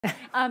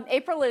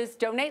April is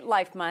Donate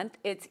Life Month.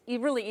 It's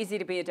really easy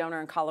to be a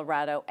donor in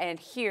Colorado. And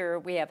here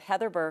we have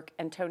Heather Burke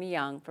and Tony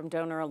Young from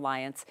Donor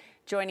Alliance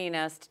joining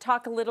us to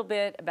talk a little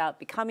bit about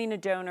becoming a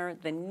donor,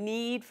 the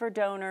need for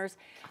donors.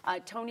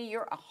 Tony,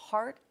 you're a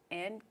heart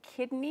and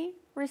kidney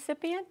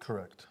recipient?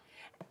 Correct.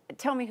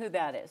 Tell me who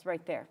that is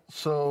right there.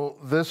 So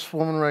this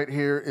woman right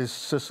here is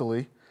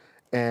Cicely,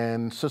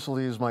 and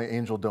Cicely is my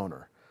angel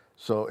donor.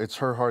 So it's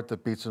her heart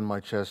that beats in my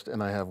chest,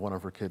 and I have one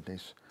of her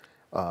kidneys.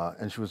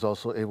 And she was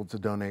also able to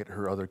donate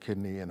her other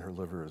kidney and her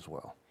liver as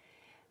well.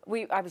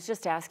 I was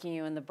just asking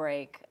you in the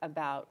break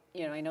about,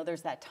 I know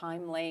there's that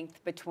time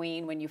length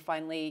between when you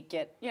finally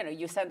get,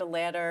 you send a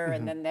letter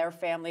and then their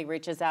family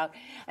reaches out.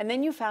 And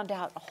then you found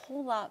out a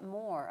whole lot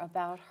more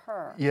about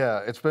her.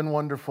 Yeah, it's been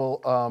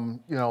wonderful.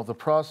 The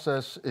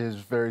process is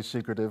very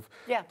secretive.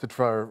 Yeah. To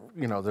try,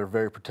 they're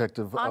very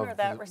protective. Honor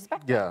that,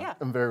 respect that, yeah.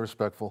 I'm very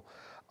respectful.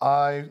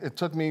 It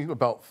took me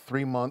about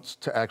 3 months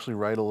to actually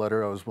write a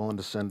letter I was willing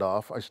to send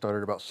off. I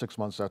started about 6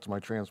 months after my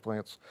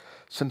transplants,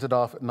 sent it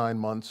off at 9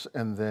 months,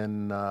 and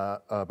then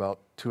about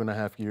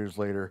 2.5 years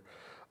later,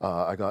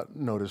 I got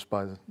noticed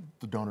by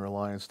the Donor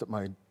Alliance that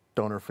my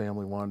donor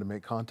family wanted to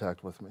make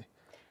contact with me.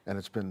 And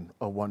it's been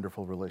a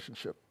wonderful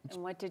relationship.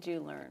 And what did you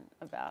learn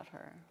about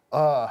her?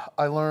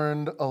 I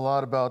learned a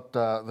lot about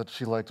that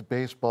she liked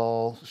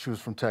baseball. She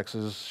was from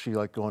Texas. She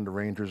liked going to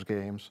Rangers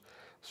games.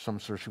 So I'm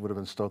sure she would have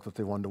been stoked that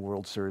they won the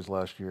World Series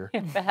last year. I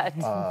bet.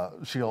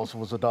 She also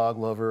was a dog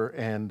lover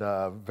and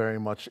very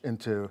much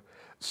into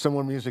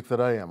similar music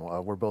that I am.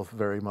 We're both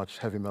very much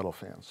heavy metal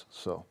fans.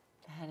 So.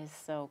 That is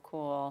so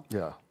cool.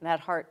 Yeah. That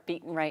heart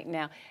beating right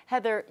now.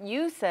 Heather,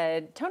 you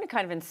said Tony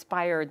kind of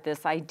inspired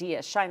this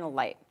idea, shine a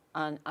light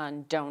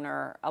on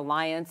Donor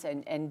Alliance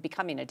and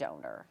becoming a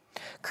donor.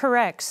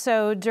 Correct.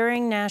 So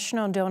during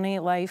National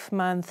Donate Life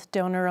Month,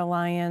 Donor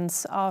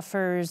Alliance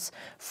offers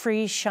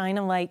free Shine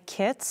a Light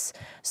kits.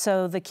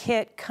 So the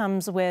kit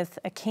comes with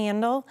a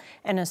candle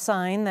and a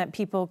sign that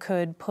people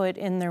could put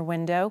in their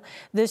window.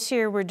 This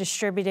year we're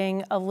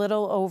distributing a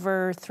little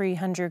over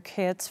 300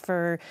 kits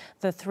for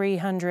the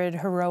 300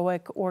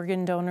 heroic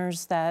organ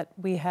donors that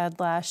we had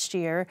last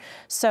year.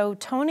 So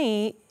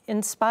Tony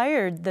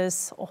inspired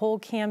this whole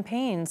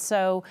campaign.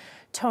 So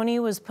Tony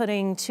was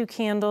putting 2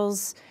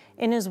 candles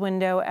in his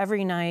window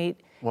every night.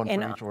 One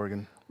for each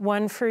organ.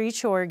 One for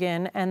each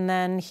organ, and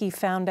then he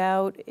found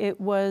out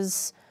it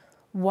was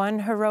one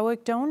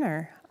heroic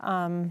donor.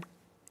 And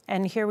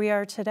here we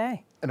are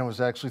today. And it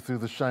was actually through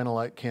the Shine a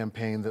Light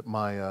campaign that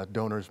my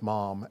donor's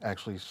mom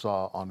actually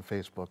saw on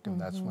Facebook, and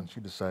that's when she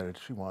decided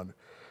she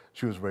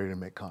was ready to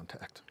make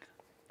contact.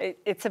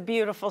 It's a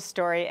beautiful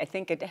story. I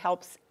think it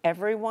helps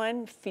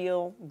everyone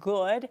feel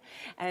good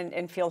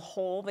and feel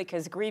whole,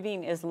 because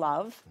grieving is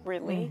love,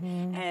 really,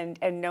 and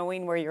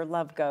knowing where your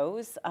love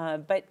goes.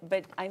 But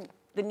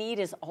the need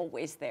is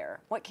always there.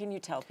 What can you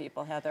tell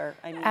people, Heather?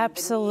 I mean,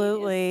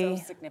 absolutely. The need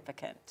is so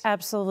significant.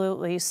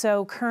 Absolutely.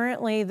 So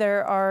currently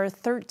there are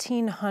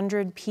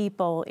 1,300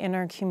 people in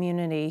our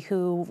community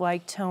who,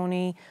 like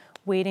Tony,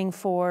 waiting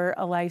for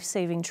a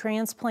life-saving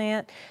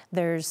transplant.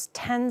 There's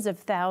tens of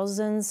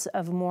thousands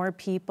of more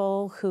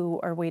people who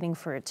are waiting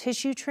for a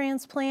tissue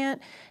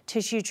transplant.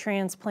 Tissue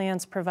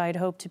transplants provide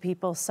hope to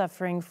people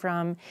suffering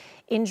from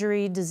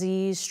injury,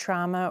 disease,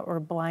 trauma, or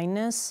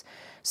blindness.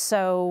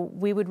 So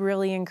we would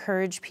really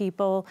encourage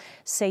people,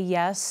 say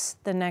yes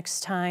the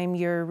next time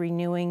you're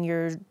renewing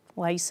your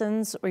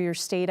license or your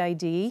state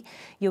ID.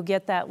 You'll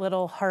get that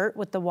little heart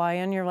with the Y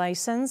on your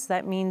license.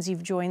 That means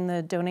you've joined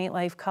the Donate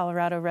Life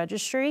Colorado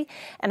registry.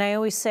 And I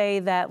always say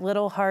that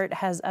little heart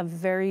has a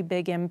very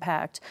big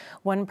impact.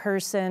 One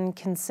person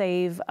can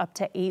save up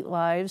to 8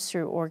 lives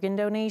through organ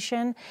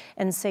donation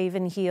and save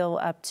and heal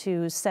up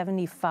to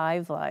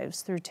 75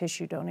 lives through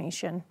tissue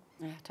donation.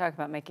 Yeah, talk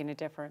about making a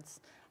difference.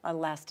 A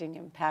lasting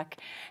impact.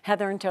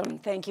 Heather and Tony,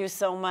 thank you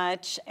so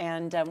much.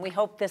 And we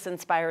hope this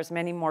inspires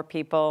many more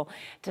people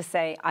to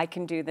say, I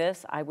can do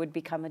this, I would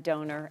become a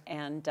donor.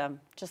 And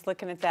just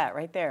looking at that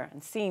right there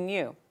and seeing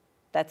you,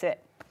 that's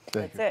it.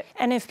 That's it.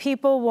 And if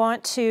people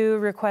want to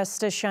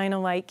request a Shine a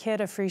Light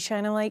kit, a free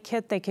Shine a Light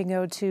kit, they can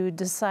go to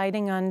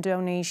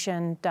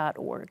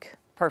decidingondonation.org.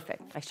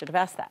 Perfect. I should have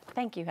asked that.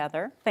 Thank you,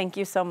 Heather. Thank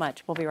you so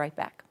much. We'll be right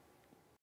back.